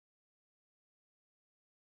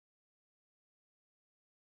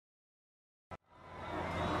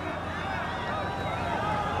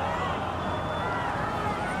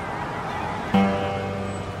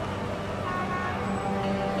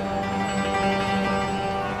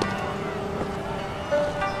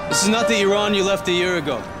This is not the Iran you left a year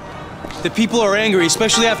ago. The people are angry,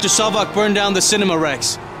 especially after Savak burned down the cinema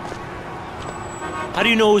Rex. How do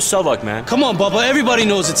you know who's Savak, man? Come on, Bubba, everybody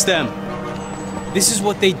knows it's them. This is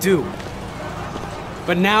what they do.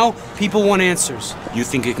 But now, people want answers. You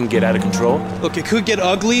think it can get out of control? Look, it could get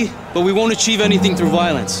ugly, but we won't achieve anything through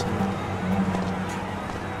violence.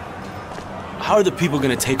 How are the people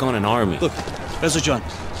gonna take on an army? Look, Rezojan,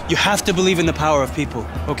 you have to believe in the power of people,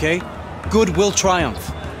 okay? Good will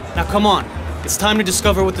triumph. Now come on, it's time to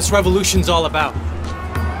discover what this revolution's all about.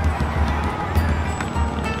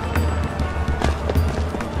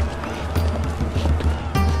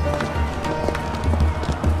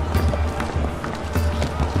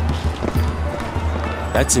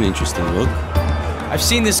 That's an interesting look. I've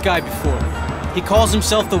seen this guy before. He calls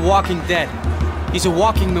himself the Walking Dead. He's a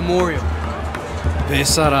walking memorial.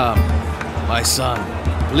 Besaram, my son,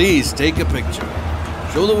 please take a picture.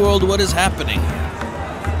 Show the world what is happening here.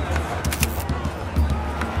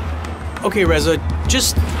 Okay, Reza,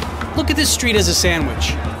 just look at this street as a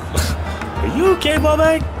sandwich. Are you okay,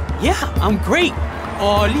 Bobak? Yeah, I'm great.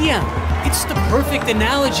 Oh, Liam, it's the perfect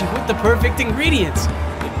analogy with the perfect ingredients.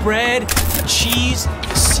 The bread, the cheese,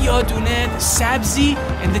 the siyadune, the sabzi,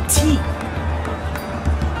 and the tea.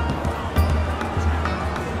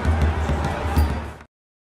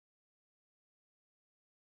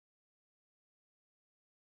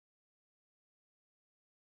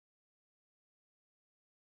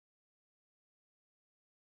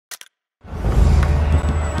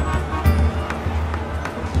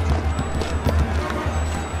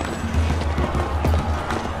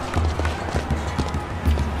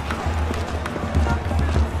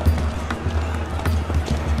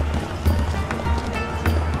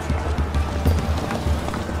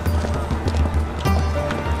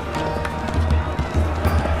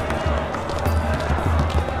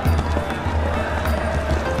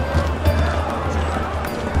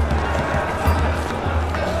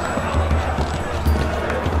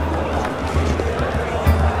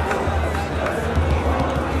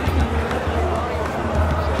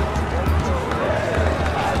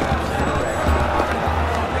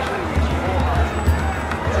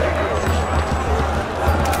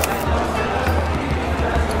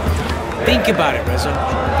 Think about it, Reza.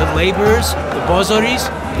 The laborers, the bazaris,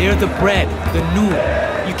 they're the bread, the noon.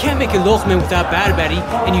 You can't make a lokme without berberi,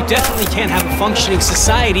 and you definitely can't have a functioning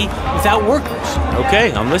society without workers.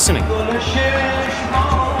 Okay, I'm listening.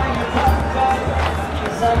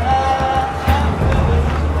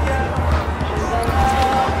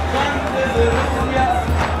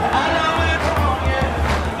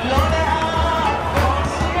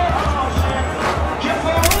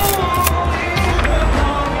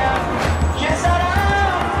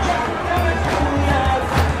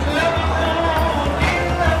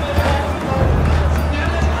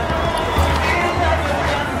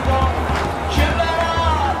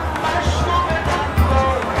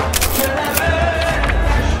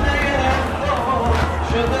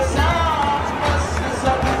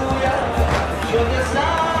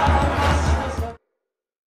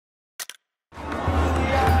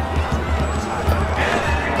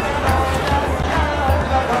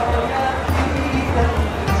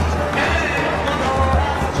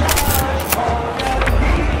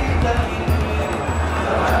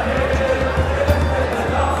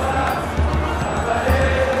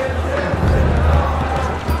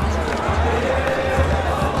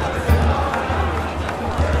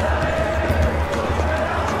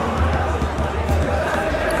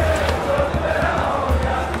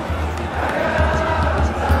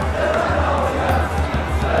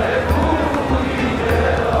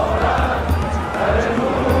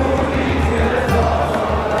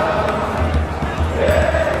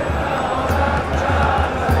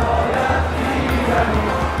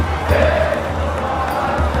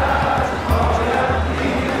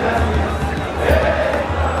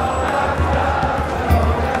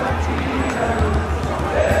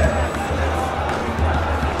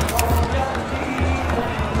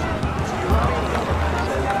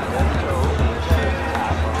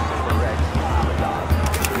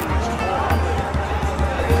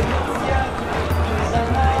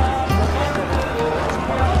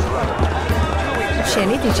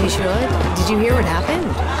 Did you hear what happened?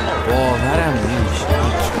 Oh, that amnesia.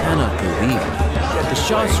 I cannot believe it. The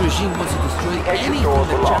Shah's regime wants to destroy anything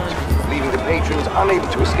that challenges. Leaving the patrons unable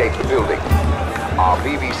to escape the building. Our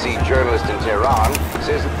BBC journalist in Tehran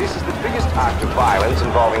says that this is the biggest act of violence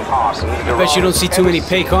involving arson. I bet you don't see too many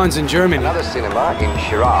paycons in Germany. Another cinema in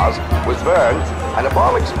Shiraz was burned, and a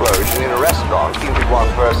bomb explosion in a restaurant injured one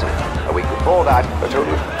person. A week before that, a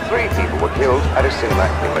total of 3 people were killed at a cinema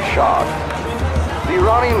in Mashhad. The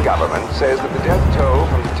Iranian government says that the death toll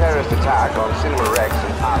from the terrorist attack on Cinema Rex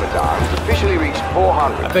and Abadan has officially reached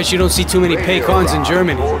 400. I bet you don't see too many paycons in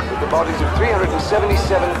Germany. Reports that the bodies of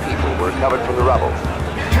 377 people were recovered from the rubble.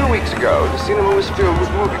 2 weeks ago, the cinema was filled with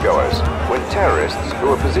moviegoers when terrorists, who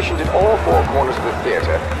were positioned at all four corners of the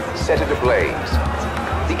theater, set it ablaze.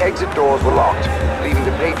 The exit doors were locked, leaving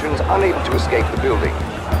the patrons unable to escape the building.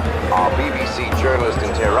 Our BBC journalist in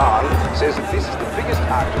Tehran says that this is the biggest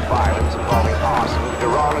act of violence involving arson that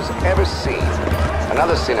Iran has ever seen.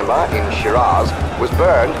 Another cinema in Shiraz was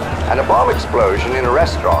burned, and a bomb explosion in a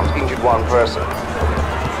restaurant injured one person.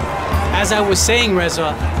 As I was saying,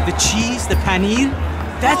 Reza, the cheese, the paneer,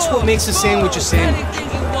 that's what makes a sandwich a sandwich.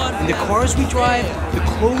 And the cars we drive, the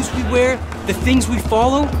clothes we wear, the things we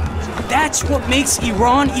follow, that's what makes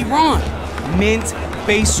Iran, Iran. Mint,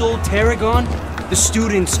 basil, tarragon, the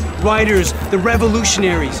students, writers, the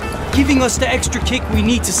revolutionaries, giving us the extra kick we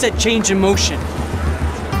need to set change in motion.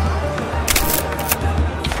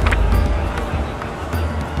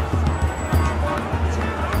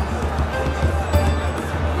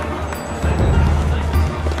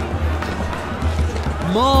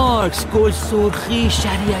 Marx, Gold Sorghi,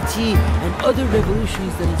 Shariati, and other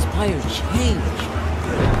revolutions that inspire change.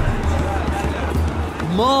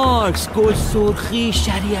 Marx, Gold Sorghi,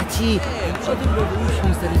 Shariati, and other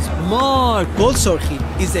revolutions that inspire. Marx! Gold Sorghi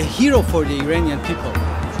is a hero for the Iranian people.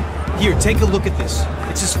 Here, take a look at this.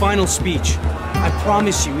 It's his final speech. I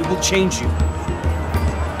promise you, it will change you.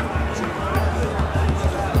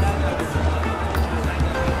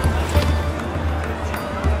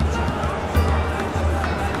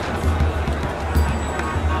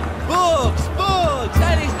 Books! Books!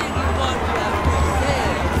 Anything you want to have to say.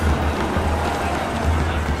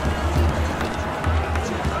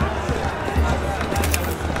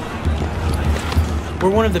 We're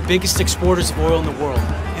one of the biggest exporters of oil in the world,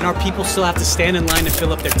 and our people still have to stand in line to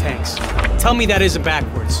fill up their tanks. Tell me that isn't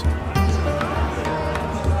backwards.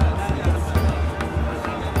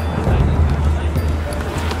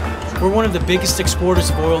 We're one of the biggest exporters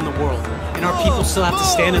of oil in the world, and our people still have to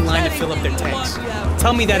stand in line to fill up their tanks.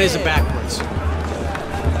 Tell me that isn't backwards.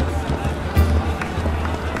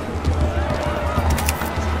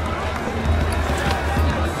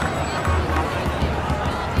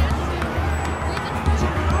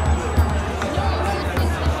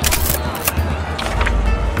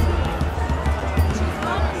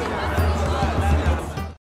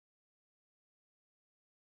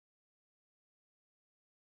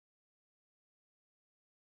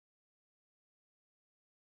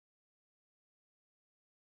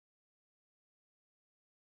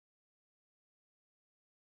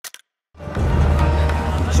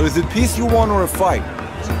 So is it peace you want or a fight?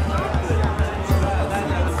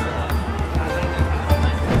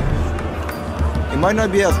 It might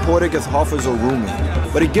not be as poetic as Hafiz or Rumi,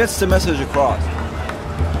 but it gets the message across.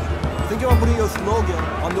 Think about putting your slogan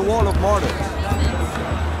on the wall of martyrs.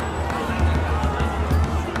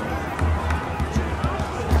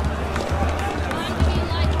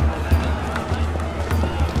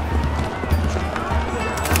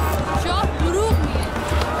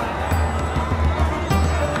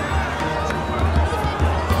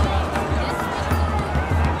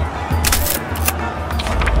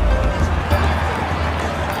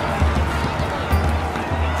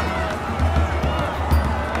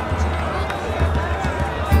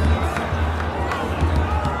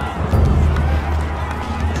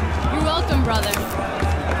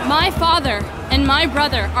 My father and my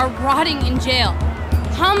brother are rotting in jail.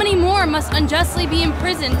 How many more must unjustly be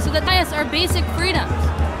imprisoned so that us our basic freedoms?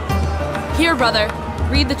 Here, brother,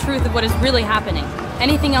 read the truth of what is really happening.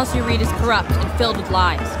 Anything else you read is corrupt and filled with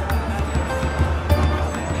lies.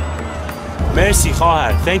 Merci,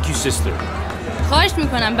 خواهر. Thank you, sister. خواهش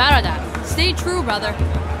میکنم برادر. Stay true, brother.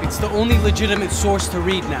 It's the only legitimate source to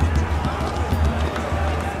read now.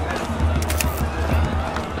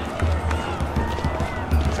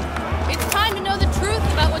 It's time to know the truth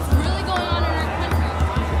about what's really going on in our country.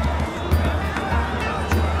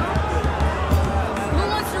 Who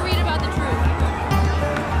wants to read about the truth?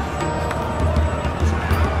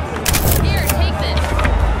 Here, take this.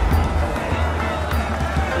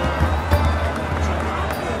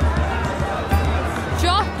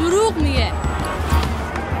 شاه دروغ میگه.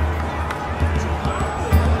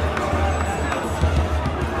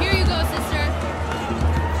 Here you go, sister.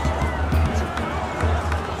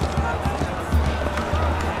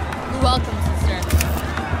 You're welcome, sister.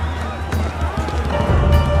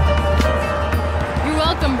 You're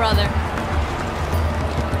welcome, brother.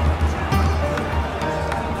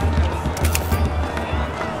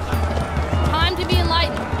 Time to be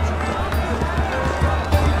enlightened.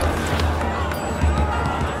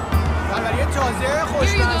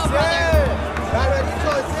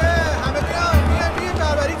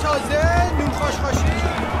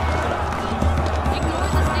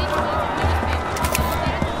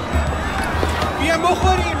 بیاین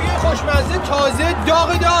بخوریم یه خوشمزه تازه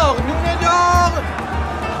داغ داغ نون داغ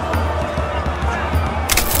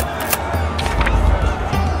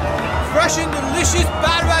fresh and delicious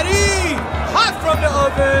بربری hot from the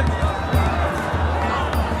oven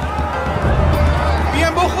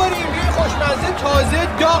بیاین بخوریم یه خوشمزه تازه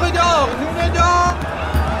داغ داغ نون داغ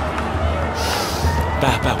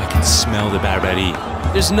I can smell the barbari.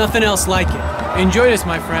 There's nothing else like it. Enjoy this,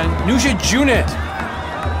 my friend. Nusha Junet.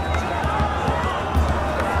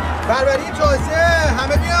 بربری تازه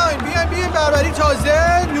همه بیاین بربری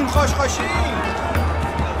تازه نون خاشخاشی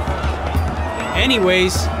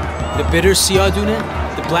Anyways, the bitter siadune,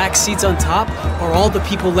 the black seeds on top, are all the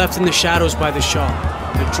people left in the shadows by the Shah.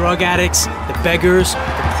 The drug addicts, the beggars,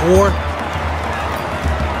 the poor.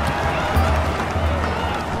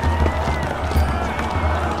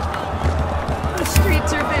 The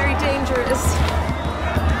streets are very dangerous.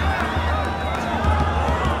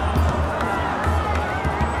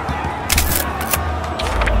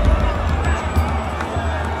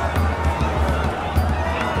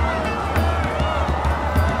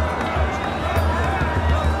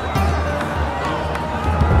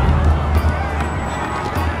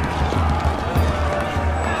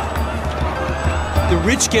 The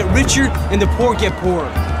rich get richer and the poor get poorer.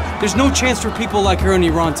 There's no chance for people like her in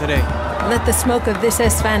Iran today. Let the smoke of this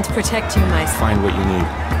Esfand protect you, my son. Find what you need.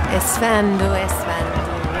 Esfando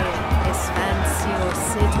Esfandure, Esfansio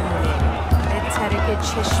Sidune, Etareke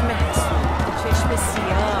Cheshme Hasu, Cheshme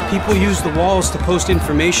Siyah. People use the walls to post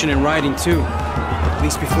information in writing too, at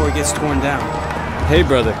least before it gets torn down. Hey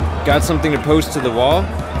brother, got something to post to the wall?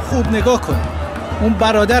 خوب نگاه کن اون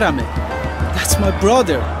برادرمه That's my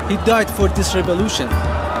brother. He died for this revolution.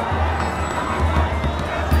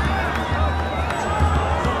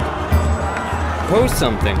 Post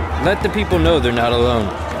something. Let the people know they're not alone.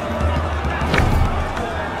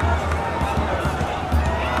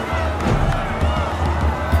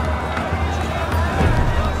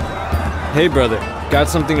 Hey brother, got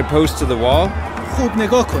something to post to the wall? خوب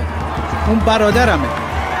نگاه کن اون برادرمه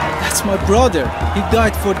That's my brother. He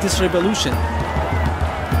died for this revolution.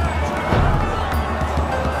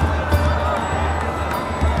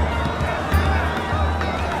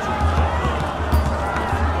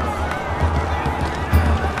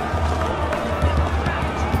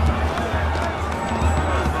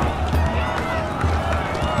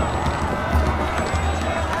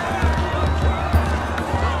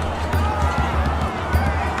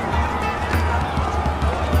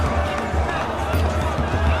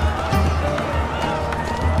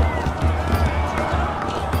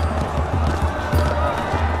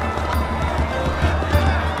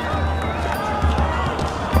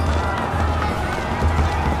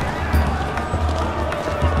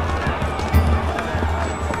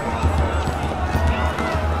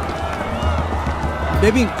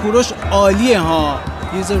 ببین کوروش عالیه ها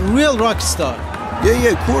He's a real rock star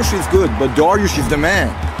Yeah, Kurosh is good, but Dariush is the man.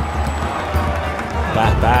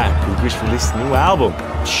 Gugush released a new album.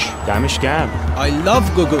 Damish Gam. I love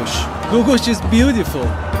Gugush. Gugush is beautiful.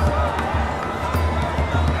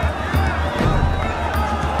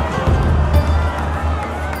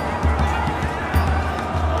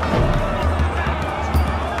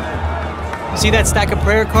 See that stack of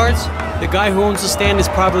prayer cards? The guy who owns the stand is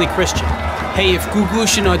probably Christian. Hey, if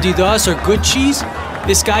Gugush and Adidas are good cheese,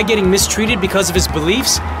 this guy getting mistreated because of his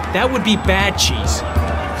beliefs, that would be bad cheese.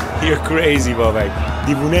 You're crazy, Bobek.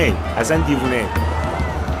 Divune. Hasan Divune.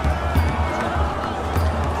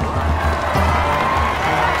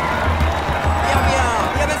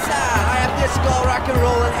 I have disco, rock and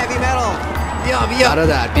roll, and heavy metal.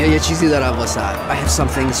 برادر بیا یه چیزی دارم واسه I have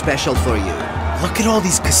something special for you. Look at all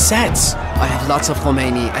these cassettes. I have lots of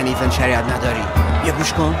Khomeini and even Shariat Nadari. بیا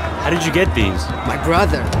گوش کن. How did you get these? My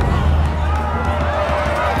brother.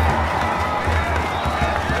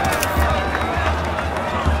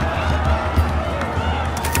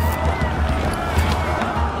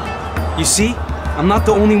 You see? I'm not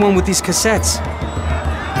the only one with these cassettes.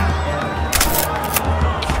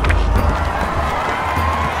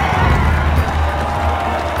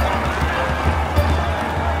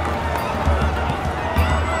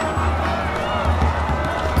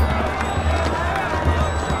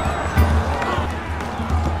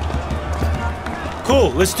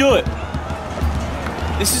 Cool, let's do it.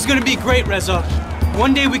 This is gonna be great, Reza.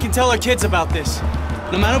 One day we can tell our kids about this.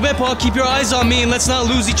 No matter what, Paul, keep your eyes on me and let's not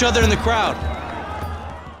lose each other in the crowd.